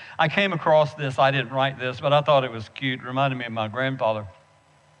this. And I came across this. I didn't write this, but I thought it was cute. It reminded me of my grandfather.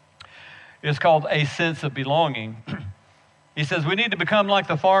 It's called A Sense of Belonging. He says, we need to become like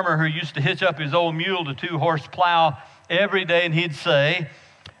the farmer who used to hitch up his old mule to 2-horse plow every day, and he'd say,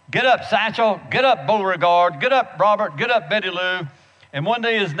 get up, Satchel, get up, Beauregard, get up, Robert, get up, Betty Lou. And one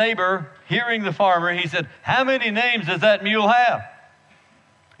day his neighbor, hearing the farmer, he said, how many names does that mule have?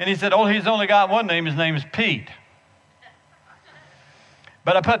 And he said, he's only got one name. His name is Pete.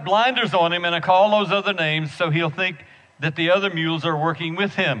 But I put blinders on him and I call those other names so he'll think that the other mules are working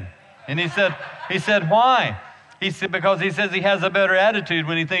with him. And he said, why? He said, because he says he has a better attitude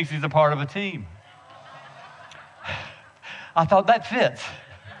when he thinks he's a part of a team. I thought that fits.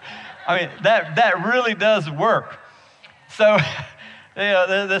 I mean, that really does work. So,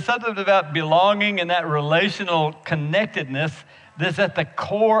 there's something about belonging and that relational connectedness that's at the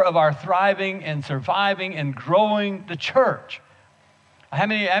core of our thriving and surviving and growing the church. How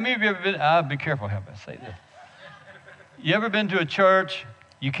many of you ever been, be careful how I say this. You ever been to a church,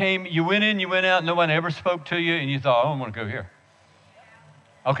 you went in, you went out, no one ever spoke to you, and you thought, I don't want to go here.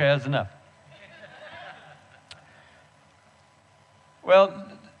 Okay, that's enough. Well,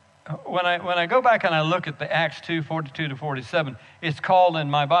 when I go back and I look at the Acts 2, 42 to 47, it's called in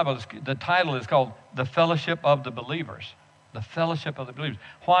my Bible, the title is called The Fellowship of the Believers. The Fellowship of the Believers.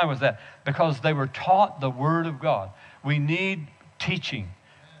 Why was that? Because they were taught the Word of God. We need teaching.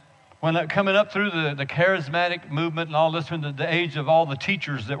 When coming up through the charismatic movement and all this, when the age of all the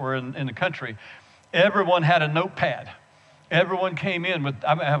teachers that were in the country, everyone had a notepad. Everyone came in with,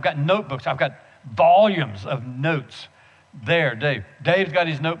 I've got notebooks. I've got volumes of notes there, Dave. Dave's got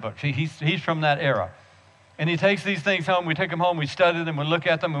his notebooks. He's from that era. And he takes these things home. We take them home. We study them. We look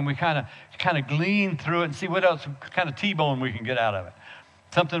at them. And we kind of glean through it and see what else kind of T-bone we can get out of it.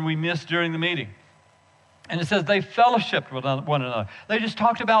 Something we missed during the meeting. And it says they fellowshiped with one another. They just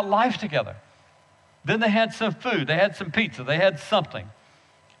talked about life together. Then they had some food. They had some pizza. They had something.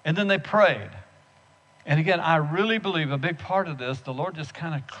 And then they prayed. And again, I really believe a big part of this, the Lord just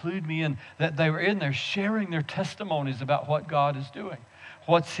kind of clued me in, that they were in there sharing their testimonies about what God is doing.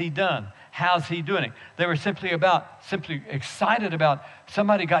 What's He done? How's He doing it? They were simply excited about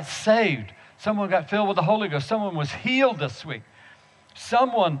somebody got saved. Someone got filled with the Holy Ghost. Someone was healed this week.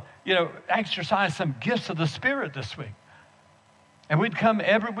 Someone, exercised some gifts of the Spirit this week. And we'd come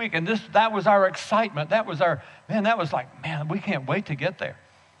every week, and that was our excitement. That was we can't wait to get there.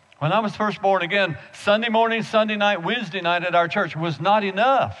 When I was first born again, Sunday morning, Sunday night, Wednesday night at our church was not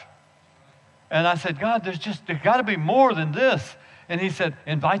enough. And I said, God, there's got to be more than this. And He said,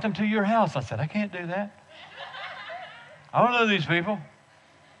 invite them to your house. I said, I can't do that. I don't know these people.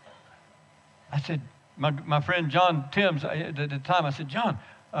 I said, my friend John Timms, at the time, I said, John,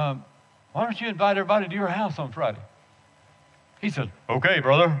 why don't you invite everybody to your house on Friday? He said, okay,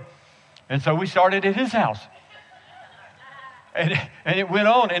 brother. And so we started at his house. And it went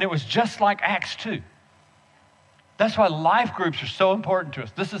on, and it was just like Acts 2. That's why life groups are so important to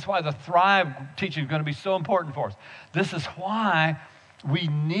us. This is why the Thrive teaching is going to be so important for us. This is why we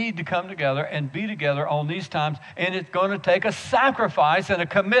need to come together and be together on these times, and it's going to take a sacrifice and a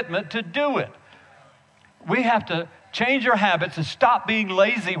commitment to do it. We have to change our habits and stop being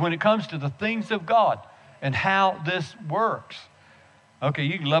lazy when it comes to the things of God and how this works. Okay,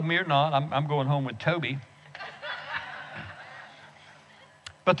 you can love me or not. I'm going home with Toby.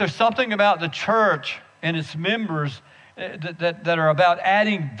 But there's something about the church and its members that are about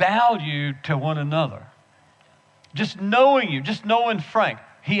adding value to one another. Just knowing Frank.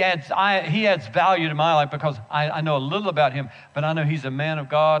 He adds value to my life because I know a little about him, but I know he's a man of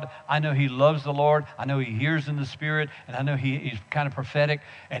God. I know he loves the Lord. I know he hears in the Spirit, and I know he's kind of prophetic,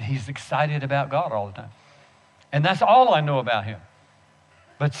 and he's excited about God all the time. And that's all I know about him.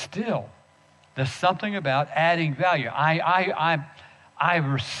 But still, there's something about adding value. I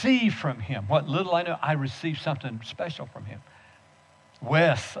receive from him. What little I know, I receive something special from him.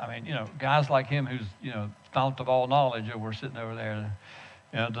 Wes, guys like him who's, fount of all knowledge, we're sitting over there.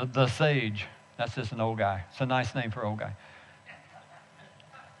 The sage. That's just an old guy. It's a nice name for an old guy.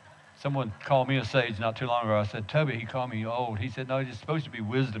 Someone called me a sage not too long ago. I said, Toby, he called me old. He said, no, there's supposed to be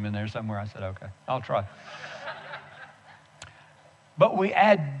wisdom in there somewhere. I said, okay, I'll try. But we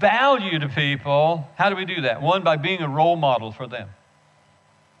add value to people. How do we do that? One, by being a role model for them.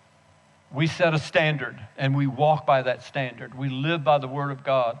 We set a standard, and we walk by that standard. We live by the Word of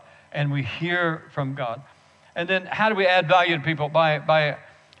God, and we hear from God. And then how do we add value to people? By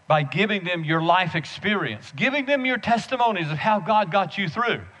giving them your life experience, giving them your testimonies of how God got you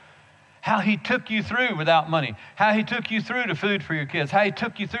through, how He took you through without money, how He took you through to food for your kids, how He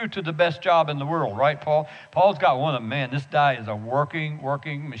took you through to the best job in the world, right, Paul? Paul's got one of them. Man, this guy is a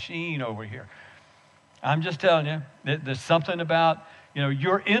working machine over here. I'm just telling you, there's something about,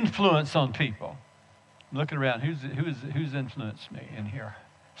 your influence on people. I'm looking around, who's influenced me in here?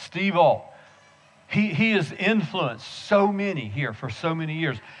 Steve Alt. He has influenced so many here for so many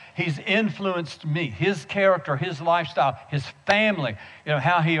years. He's influenced me, his character, his lifestyle, his family,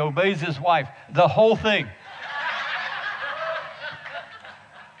 how he obeys his wife. The whole thing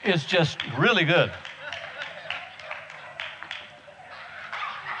is just really good.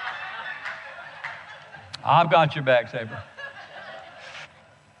 I've got your back, Saber.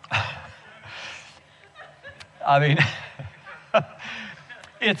 I mean,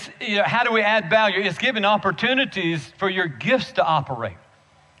 it's, how do we add value? It's giving opportunities for your gifts to operate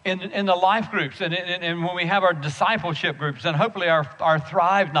in the life groups and when we have our discipleship groups and hopefully our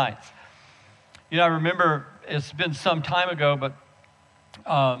Thrive nights. I remember it's been some time ago, but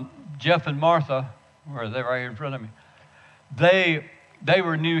Jeff and Martha, where are they? Right here in front of me. They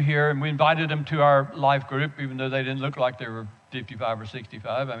were new here, and we invited them to our life group, even though they didn't look like they were 55 or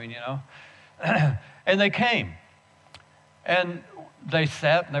 65. I mean, and they came, and they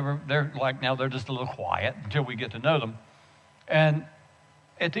sat, and they're like, now they're just a little quiet until we get to know them. And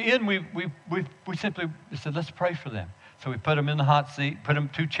at the end, we simply said, let's pray for them. So we put them in the hot seat, put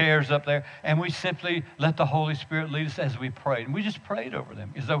them 2 chairs up there, and we simply let the Holy Spirit lead us as we prayed. And we just prayed over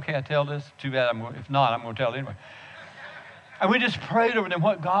them. Is it okay I tell this? Too bad. If not, I'm going to tell it anyway. And we just prayed over them,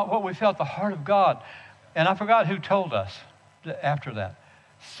 what we felt, the heart of God. And I forgot who told us after that.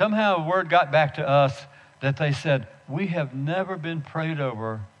 Somehow a word got back to us that they said, we have never been prayed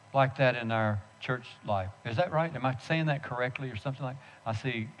over like that in our church life. Is that right? Am I saying that correctly or something like that? I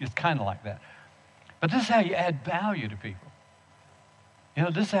see it's kind of like that. But this is how you add value to people.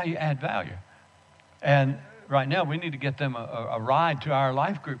 This is how you add value. And right now, we need to get them a ride to our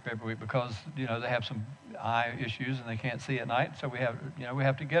life group every week because, they have some eye issues and they can't see at night. So we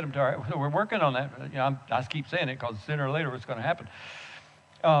have to get them to our, so we're working on that. I keep saying it because sooner or later it's going to happen.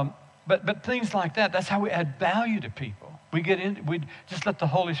 But things like that, that's how we add value to people. We just let the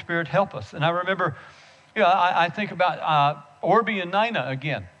Holy Spirit help us. And I remember, I think about Orby and Nina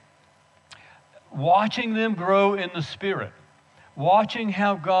again. Watching them grow in the Spirit, watching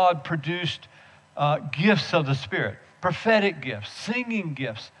how God produced gifts of the Spirit, prophetic gifts, singing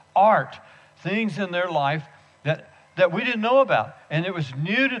gifts, art, things in their life that we didn't know about. And it was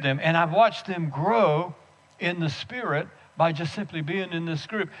new to them. And I've watched them grow in the Spirit by just simply being in this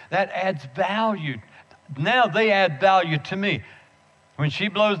group. That adds value. Now they add value to me. When she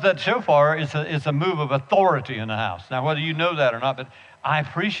blows that shofar, it's a move of authority in the house. Now, whether you know that or not, but I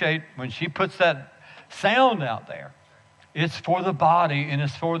appreciate when she puts that sound out there. It's for the body and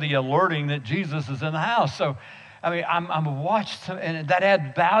it's for the alerting that Jesus is in the house. So, I mean, I'm watched, and that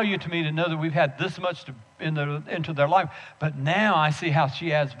adds value to me to know that we've had this much into their life. But now I see how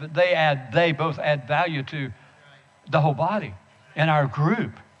she adds. But they both add value to the whole body and our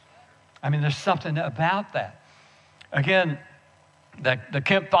group. I mean, there's something about that. Again, the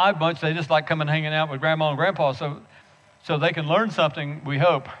Camp 5 bunch, they just like coming and hanging out with Grandma and Grandpa, so they can learn something, we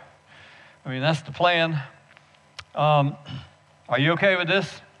hope. I mean, that's the plan. Are you okay with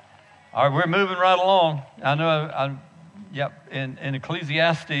this? All right, we're moving right along. I know, in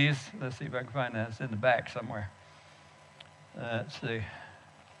Ecclesiastes, let's see if I can find that. It's in the back somewhere. Let's see.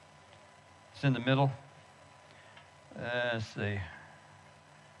 It's in the middle. Let's see.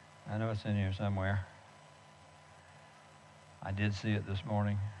 I know it's in here somewhere. I did see it this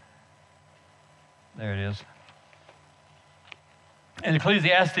morning. There it is. In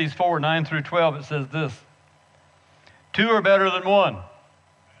Ecclesiastes 4, 9 through 12, it says this. 2 are better than 1.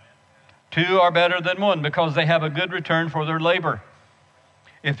 2 are better than 1 because they have a good return for their labor.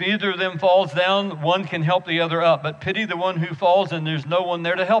 If either of them falls down, one can help the other up. But pity the one who falls and there's no one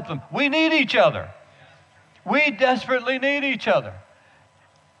there to help them. We need each other. We desperately need each other.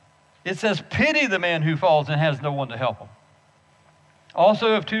 It says, pity the man who falls and has no one to help him.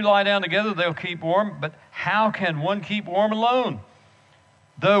 Also, if 2 lie down together, they'll keep warm. But how can one keep warm alone?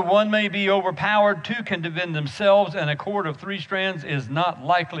 Though one may be overpowered, 2 can defend themselves, and a cord of 3 strands is not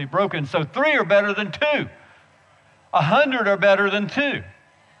likely broken. So 3 are better than 2. 100 are better than 2.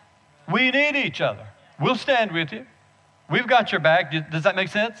 We need each other. We'll stand with you. We've got your back. Does that make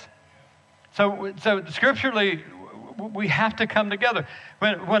sense? So scripturally, we have to come together.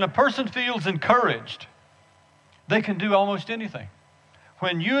 When a person feels encouraged, they can do almost anything.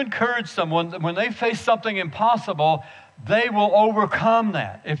 When you encourage someone, when they face something impossible, they will overcome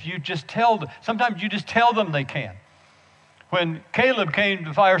that. If you just tell them, sometimes you just tell them they can. When Caleb came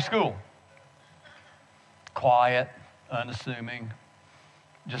to fire school, quiet, unassuming,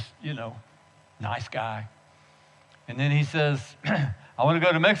 just, nice guy. And then he says, I want to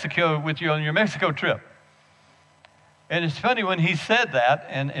go to Mexico with you on your Mexico trip. And it's funny when he said that,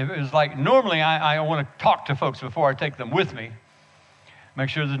 and it was like, normally I want to talk to folks before I take them with me. Make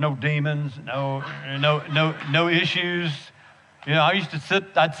sure there's no demons, no issues.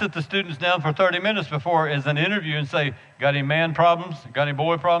 I'd sit the students down for 30 minutes before as an interview and say, got any man problems? Got any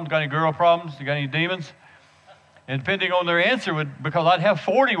boy problems? Got any girl problems? You got any demons? And depending on their answer, because I'd have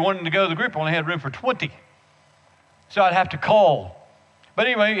 40 wanting to go to the group, I only had room for 20. So I'd have to call. But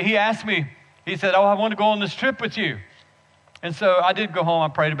anyway, he asked me, he said, oh, I want to go on this trip with you. And so I did go home. I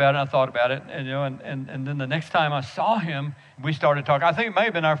prayed about it. I thought about it. And then the next time I saw him, we started talking. I think it may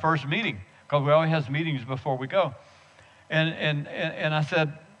have been our first meeting because we always have meetings before we go. And I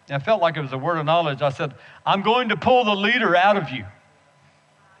said, I felt like it was a word of knowledge. I said, I'm going to pull the leader out of you.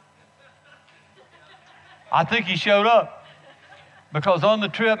 I think he showed up because on the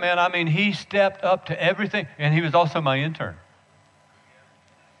trip, man, I mean, he stepped up to everything. And he was also my intern.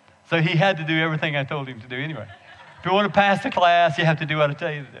 So he had to do everything I told him to do anyway. If you want to pass the class, you have to do what I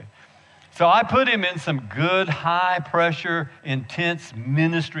tell you to do. So I put him in some good, high-pressure, intense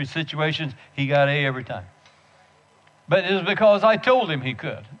ministry situations. He got A every time. But it was because I told him he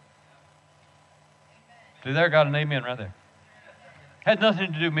could. See, there, got an amen right there. Had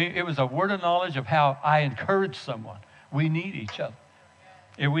nothing to do with me. It was a word of knowledge of how I encourage someone. We need each other.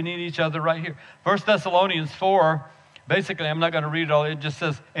 And we need each other right here. 1 Thessalonians 4, basically, I'm not going to read it all. It just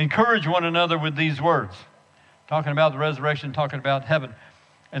says, encourage one another with these words. Talking about the resurrection, talking about heaven.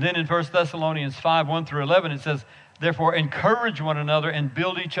 And then in 1 Thessalonians 5, 1 through 11, it says, therefore, encourage one another and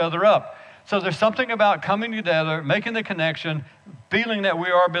build each other up. So there's something about coming together, making the connection, feeling that we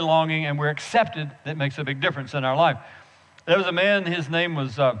are belonging and we're accepted that makes a big difference in our life. There was a man, his name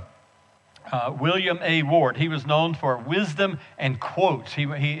was William A. Ward. He was known for wisdom and quotes.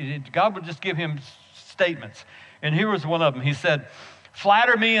 God would just give him statements. And here was one of them. He said,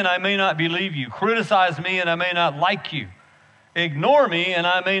 flatter me and I may not believe you. Criticize me and I may not like you. Ignore me and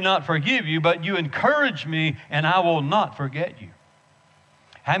I may not forgive you, but you encourage me and I will not forget you.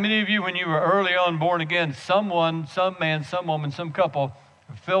 How many of you, when you were early on born again, someone, some man, some woman, some couple,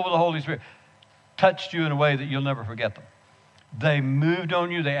 filled with the Holy Spirit, touched you in a way that you'll never forget them? They moved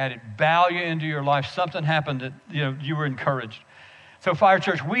on you. They added value into your life. Something happened that you were encouraged. So Fire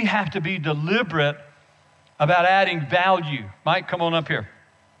Church, we have to be deliberate about adding value. Mike, come on up here.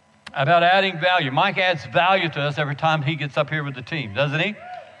 About adding value. Mike adds value to us every time he gets up here with the team, doesn't he?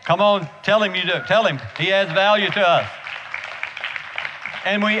 Come on, tell him you do. Tell him he adds value to us.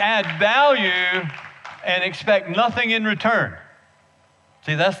 And we add value and expect nothing in return.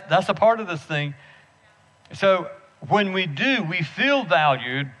 See, that's a part of this thing. So when we do, we feel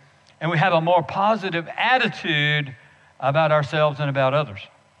valued and we have a more positive attitude about ourselves and about others.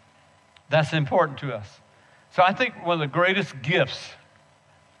 That's important to us. So I think one of the greatest gifts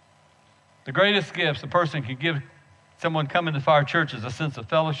a person can give someone coming to Fire Church is a sense of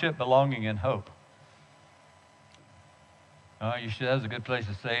fellowship, belonging, and hope. That's a good place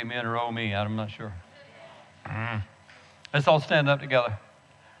to say amen or oh me. I'm not sure. Let's all stand up together.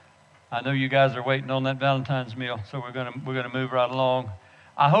 I know you guys are waiting on that Valentine's meal, so we're gonna move right along.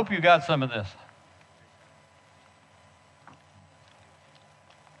 I hope you got some of this.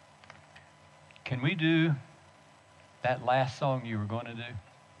 Can we do that last song you were going to do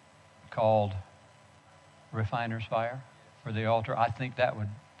called Refiner's Fire for the altar? I think that would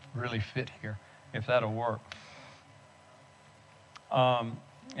really fit here, if that'll work.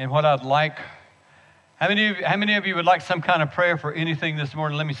 And what I'd like, how many of you would like some kind of prayer for anything this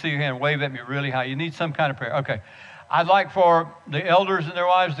morning? Let me see your hand. Wave at me really high. You need some kind of prayer. Okay. I'd like for the elders and their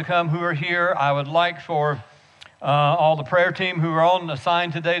wives to come who are here. I would like for all the prayer team who are on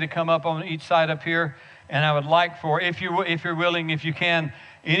assigned today to come up on each side up here. And I would like for, if you're willing, if you can,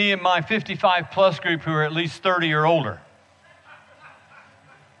 any of my 55 plus group who are at least 30 or older.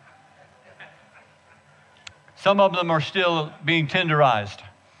 Some of them are still being tenderized.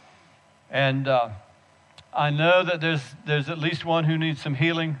 And I know that there's at least one who needs some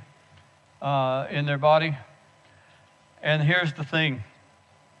healing in their body. And here's the thing.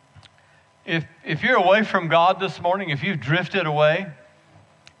 If you're away from God this morning, if you've drifted away,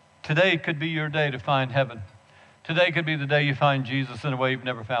 today could be your day to find heaven. Today could be the day you find Jesus in a way you've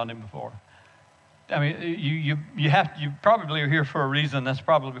never found him before. I mean, you probably are here for a reason. That's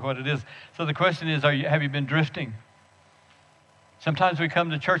probably what it is. So the question is, have you been drifting? Sometimes we come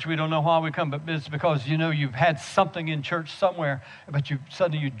to church, we don't know why we come, but it's because, you've had something in church somewhere, but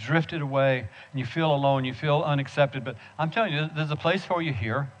suddenly you drifted away, and you feel alone, you feel unaccepted. But I'm telling you, there's a place for you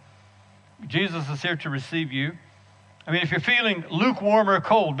here. Jesus is here to receive you. I mean, if you're feeling lukewarm or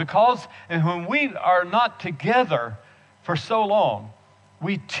cold, and when we are not together for so long,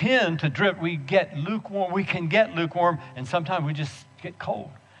 we tend to drift. We get lukewarm. We can get lukewarm, and sometimes we just get cold.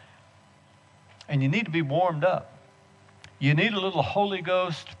 And you need to be warmed up. You need a little Holy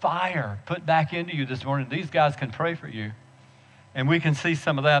Ghost fire put back into you this morning. These guys can pray for you, and we can see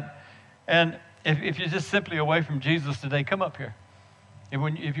some of that. And if you're just simply away from Jesus today, come up here.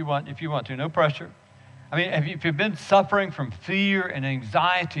 If you want to, no pressure. I mean, if you've been suffering from fear and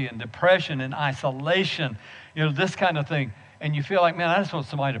anxiety and depression and isolation, this kind of thing, and you feel like, man, I just want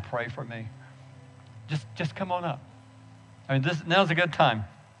somebody to pray for me. just come on up. I mean, now's a good time.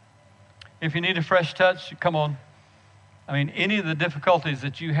 If you need a fresh touch, come on. I mean, any of the difficulties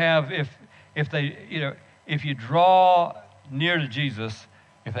that you have, if you draw near to Jesus,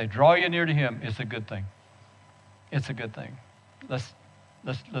 if they draw you near to Him, it's a good thing. It's a good thing. Let's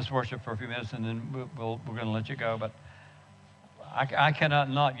worship for a few minutes, and then we're going to let you go. But I cannot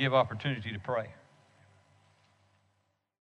not give opportunity to pray.